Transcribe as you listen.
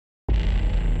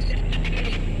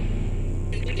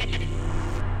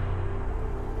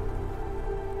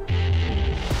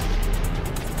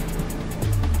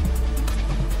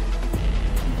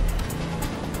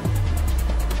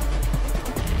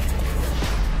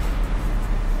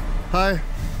Hi,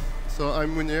 so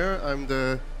I'm Mounir. I'm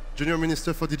the Junior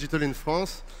Minister for Digital in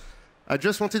France. I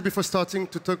just wanted, before starting,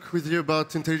 to talk with you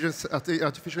about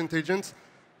artificial intelligence,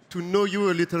 to know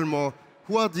you a little more.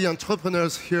 Who are the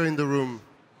entrepreneurs here in the room?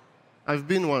 I've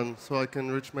been one, so I can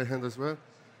reach my hand as well.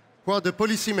 Who are the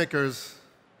policymakers?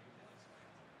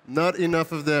 Not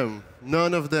enough of them.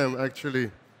 None of them,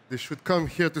 actually. They should come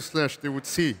here to Slush, they would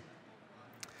see.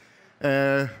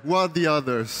 Who are the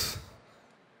others?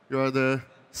 You are the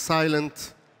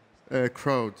silent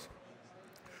crowd.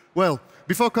 Well,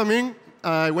 before coming,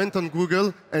 I went on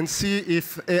Google and see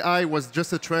if AI was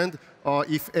just a trend or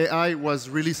if AI was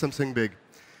really something big.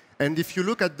 And if you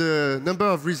look at the number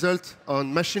of results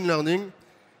on machine learning,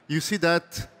 you see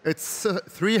that it's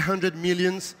 300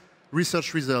 million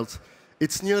research results.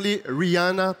 It's nearly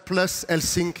Rihanna plus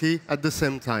Helsinki at the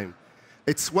same time.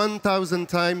 It's 1,000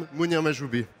 times Mounir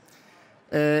Mahjoubi.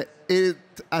 It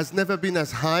has never been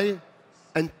as high,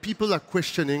 and people are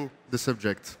questioning the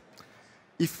subject.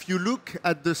 If you look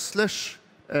at the Slush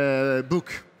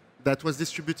book that was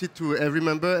distributed to every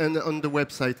member and on the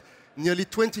website, nearly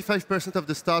 25% of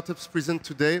the startups present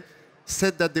today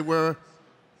said that they were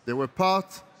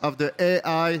part of the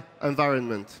AI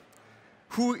environment.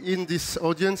 Who in this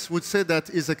audience would say that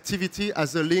his activity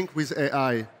has a link with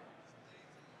AI?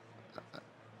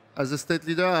 As a state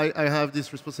leader, I have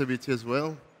this responsibility as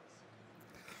well.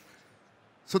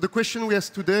 So the question we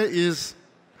ask today is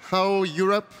how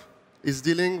Europe is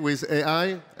dealing with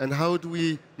AI and how do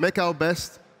we make our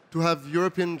best to have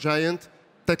European giants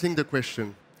tackling the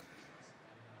question.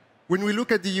 When we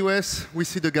look at the US, we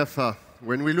see the GAFA.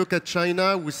 When we look at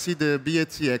China, we see the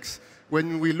BATX.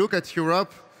 When we look at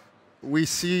Europe, we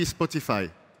see Spotify.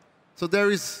 So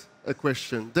there is a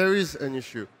question, there is an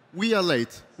issue. We are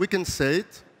late, we can say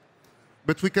it,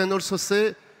 but we can also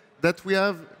say that we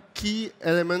have key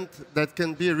elements that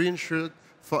can be reinsured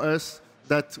for us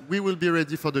that we will be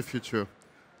ready for the future.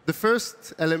 The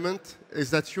first element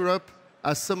is that Europe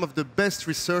has some of the best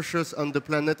researchers on the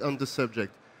planet on the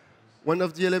subject. One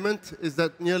of the elements is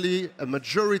that nearly a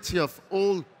majority of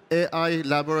all AI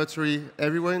laboratories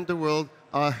everywhere in the world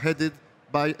are headed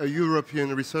by a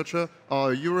European researcher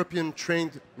or a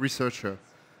European-trained researcher.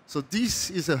 So this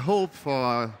is a hope for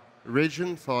our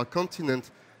region, for our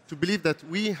continent, to believe that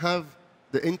we have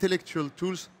the intellectual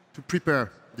tools to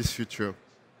prepare this future.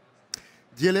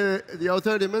 The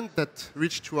other element that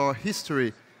reached to our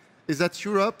history is that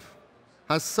Europe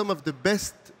has some of the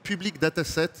best public data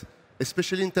sets,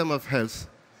 especially in terms of health.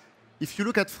 If you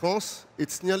look at France,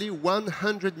 it's nearly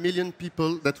 100 million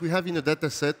people that we have in a data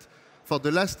set for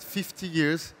the last 50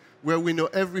 years, where we know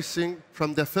everything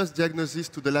from their first diagnosis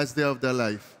to the last day of their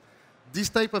life. These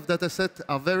type of data sets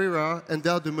are very rare, and they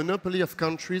are the monopoly of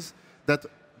countries that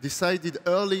decided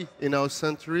early in our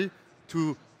century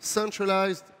to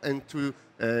centralize and to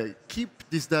keep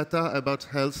this data about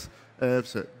health.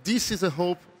 So this is a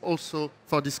hope also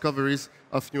for discoveries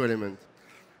of new elements.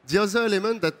 The other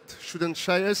element that shouldn't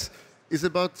shy us is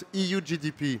about EU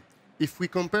GDP. If we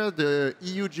compare the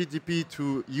EU GDP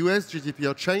to US GDP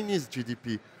or Chinese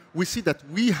GDP, we see that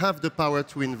we have the power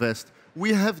to invest.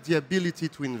 We have the ability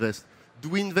to invest. Do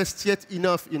we invest yet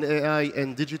enough in AI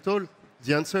and digital?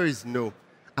 The answer is no.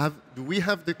 Do we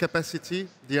have the capacity?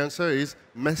 The answer is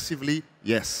massively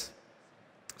yes.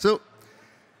 So,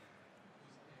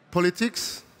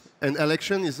 politics and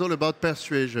election is all about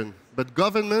persuasion, but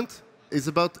government is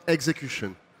about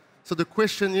execution. So the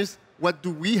question is, what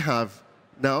do we have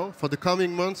now for the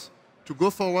coming months to go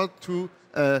forward to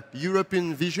a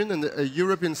European vision and a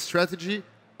European strategy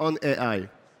on AI?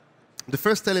 The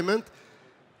first element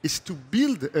is to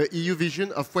build an EU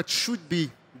vision of what should be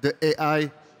the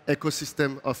AI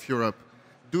ecosystem of Europe.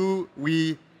 Do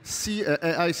we see an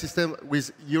AI system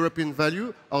with European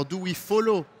value, or do we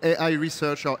follow AI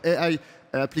research or AI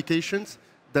applications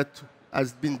that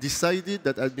has been decided,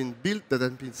 that has been built, that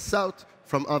has been sought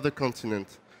from other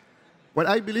continents? What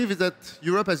I believe is that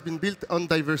Europe has been built on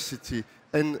diversity,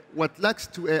 and what lacks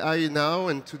to AI now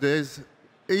and today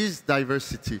is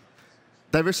diversity.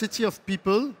 Diversity of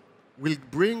people will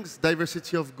bring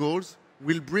diversity of goals,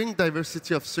 will bring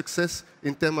diversity of success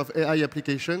in terms of AI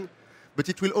application, but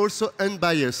it will also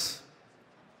unbias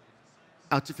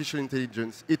artificial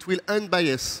intelligence. It will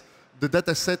unbias the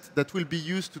data set that will be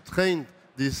used to train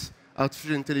this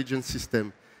artificial intelligence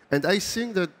system. And I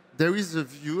think that there is a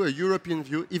view, a European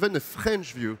view, even a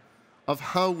French view, of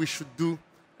how we should do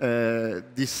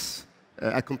this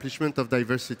accomplishment of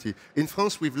diversity. In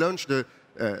France, we've launched the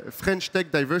French Tech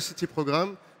Diversity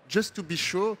Program just to be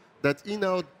sure that in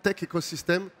our tech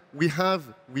ecosystem,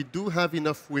 we do have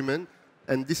enough women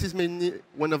and this is mainly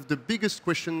one of the biggest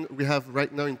questions we have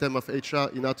right now in terms of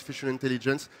HR in artificial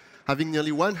intelligence, having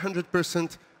nearly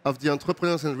 100% of the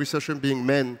entrepreneurs and researchers being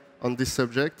men on this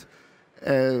subject,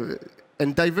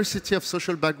 and diversity of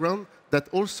social background that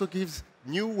also gives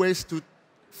new ways to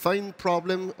find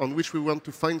problems on which we want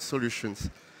to find solutions.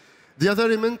 The other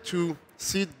element to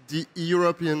see the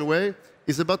European way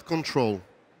is about control,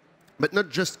 but not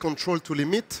just control to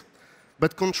limit,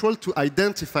 but control to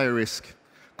identify risk,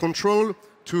 control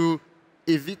to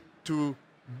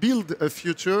build a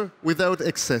future without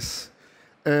excess,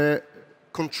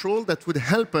 control that would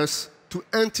help us to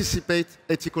anticipate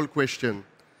ethical questions.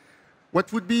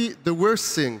 What would be the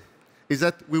worst thing is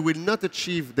that we will not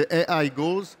achieve the AI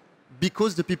goals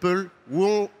because the people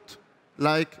won't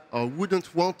like or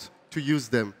wouldn't want to use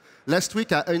them. Last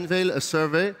week, I unveiled a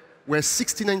survey where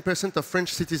 69% of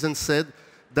French citizens said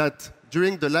that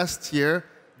during the last year,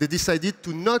 they decided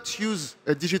to not use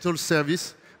a digital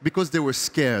service because they were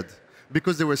scared.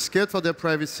 Because they were scared for their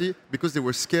privacy, because they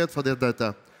were scared for their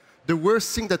data. The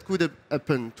worst thing that could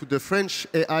happen to the French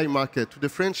AI market, to the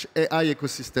French AI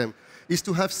ecosystem, is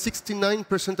to have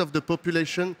 69% of the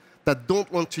population that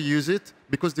don't want to use it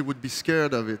because they would be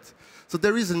scared of it. So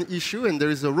there is an issue, and there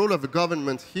is a role of the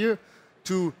government here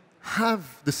to have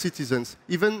the citizens,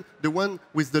 even the one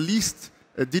with the least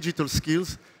digital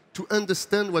skills, to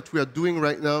understand what we are doing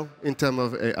right now in terms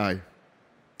of AI.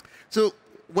 So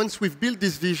once we've built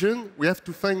this vision, we have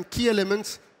to find key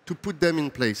elements to put them in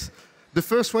place. The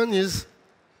first one is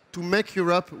to make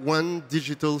Europe one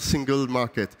digital single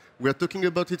market. We are talking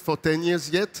about it for 10 years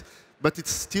yet, but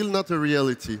it's still not a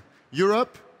reality.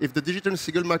 Europe, if the digital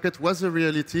single market was a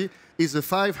reality, is a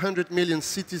 500 million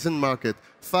citizen market,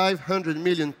 500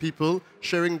 million people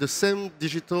sharing the same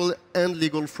digital and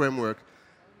legal framework.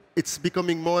 It's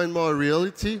becoming more and more a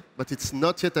reality, but it's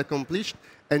not yet accomplished.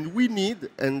 And we need,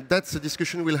 and that's a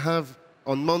discussion we'll have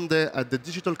on Monday at the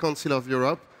Digital Council of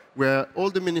Europe, where all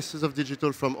the ministers of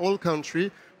digital from all countries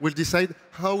will decide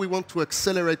how we want to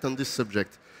accelerate on this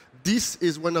subject. This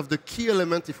is one of the key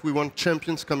elements if we want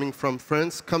champions coming from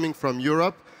France, coming from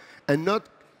Europe, and not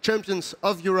champions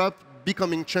of Europe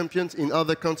becoming champions in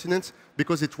other continents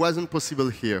because it wasn't possible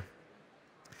here.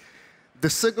 The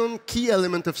second key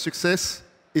element of success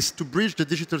is to bridge the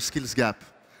digital skills gap.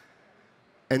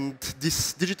 And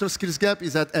this digital skills gap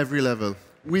is at every level.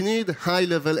 We need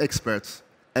high-level experts.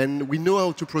 And we know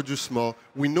how to produce more.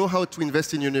 We know how to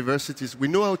invest in universities. We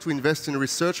know how to invest in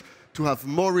research to have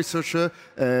more researchers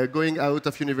going out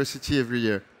of university every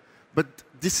year. But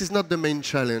this is not the main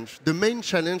challenge. The main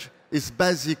challenge is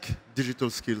basic digital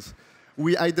skills.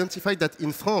 We identified that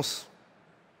in France,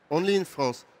 only in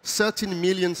France, 13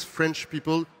 million French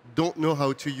people don't know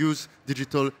how to use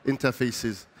digital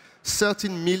interfaces.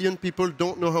 13 million people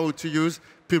don't know how to use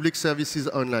public services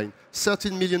online.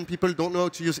 13 million people don't know how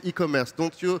to use e-commerce,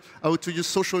 don't know how to use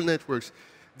social networks.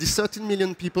 These 13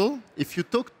 million people, if you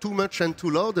talk too much and too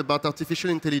loud about artificial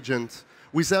intelligence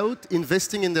without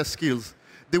investing in their skills,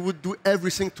 they would do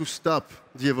everything to stop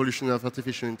the evolution of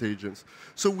artificial intelligence.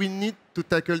 So we need to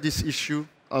tackle this issue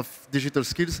of digital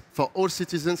skills for all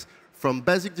citizens, from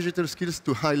basic digital skills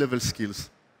to high-level skills.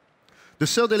 The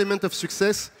third element of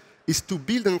success is to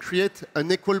build and create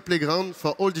an equal playground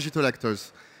for all digital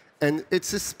actors. And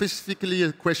it's specifically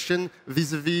a question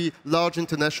vis-à-vis large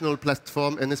international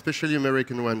platforms, and especially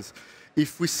American ones.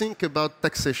 If we think about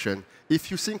taxation, if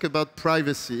you think about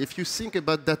privacy, if you think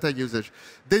about data usage,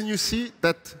 then you see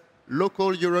that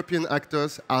local European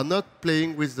actors are not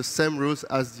playing with the same rules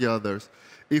as the others.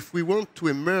 If we want to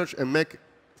emerge and make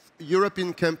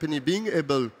European companies being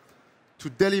able to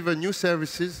deliver new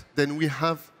services, then we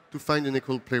have to find an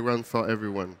equal playground for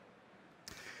everyone.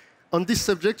 On this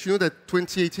subject, you know that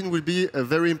 2018 will be a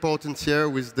very important year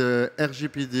with the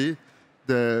RGPD,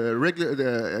 the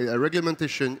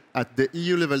regulation at the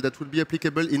EU level that will be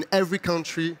applicable in every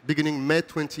country beginning May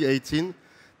 2018,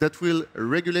 that will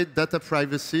regulate data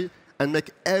privacy and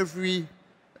make every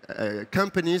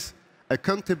companies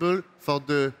accountable for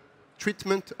the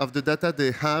treatment of the data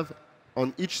they have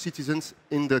on each citizen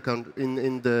in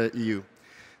the EU.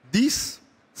 This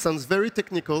sounds very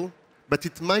technical, but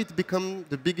it might become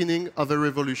the beginning of a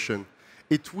revolution.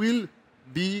 It will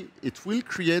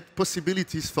create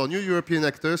possibilities for new European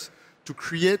actors to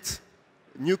create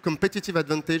new competitive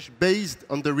advantage based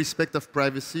on the respect of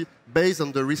privacy, based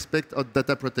on the respect of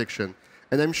data protection.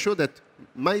 And I'm sure that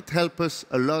might help us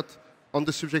a lot on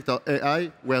the subject of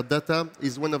AI, where data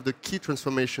is one of the key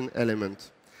transformation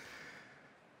elements.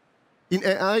 In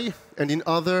AI and in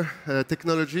other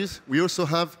technologies, we also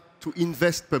have to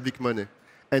invest public money.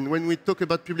 And when we talk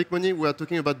about public money, we are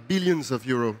talking about billions of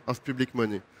euros of public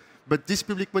money. But this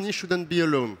public money shouldn't be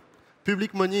alone.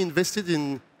 Public money invested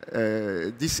in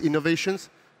these innovations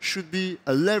should be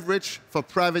a leverage for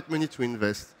private money to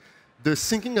invest. The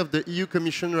thinking of the EU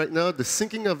Commission right now, the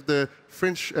thinking of the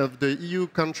EU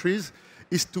countries,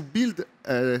 is to build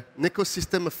an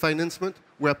ecosystem of financement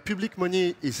where public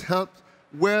money is helped,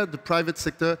 where the private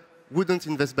sector wouldn't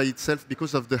invest by itself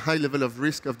because of the high level of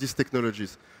risk of these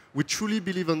technologies. We truly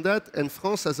believe on that, and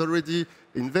France has already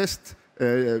invested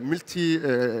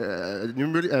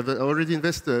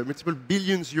multiple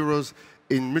billions euros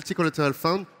in multi-collateral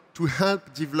funds to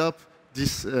help develop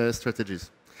these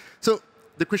strategies. So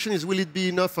the question is, will it be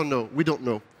enough or no? We don't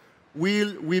know.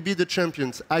 Will we be the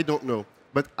champions? I don't know.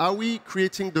 But are we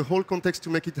creating the whole context to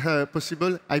make it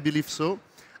possible? I believe so.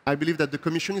 I believe that the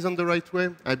Commission is on the right way.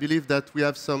 I believe that we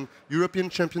have some European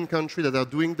champion countries that are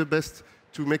doing the best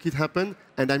to make it happen.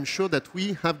 And I'm sure that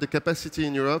we have the capacity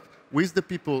in Europe, with the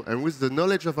people and with the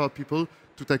knowledge of our people,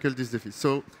 to tackle this deficit.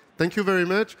 So thank you very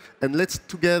much. And let's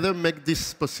together make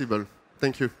this possible.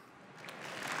 Thank you.